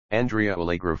Andrea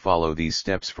Alegre. Follow these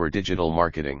steps for digital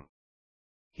marketing.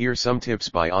 Here some tips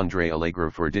by Andrea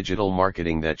Alegre for digital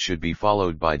marketing that should be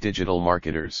followed by digital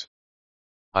marketers.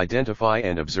 Identify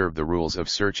and observe the rules of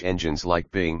search engines like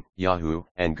Bing, Yahoo,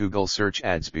 and Google search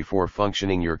ads before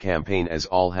functioning your campaign, as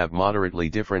all have moderately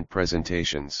different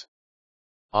presentations.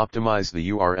 Optimize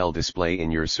the URL display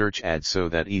in your search ads so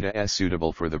that it is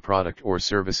suitable for the product or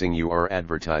servicing you are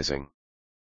advertising.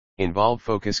 Involve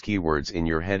focus keywords in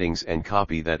your headings and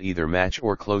copy that either match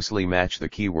or closely match the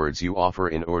keywords you offer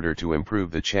in order to improve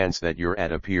the chance that your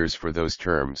ad appears for those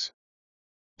terms.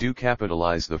 Do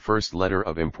capitalize the first letter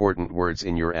of important words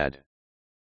in your ad.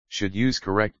 Should use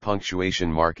correct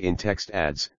punctuation mark in text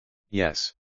ads,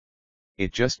 yes.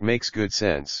 It just makes good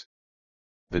sense.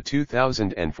 The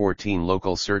 2014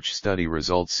 local search study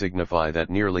results signify that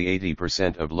nearly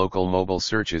 80% of local mobile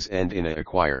searches end in a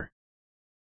acquire.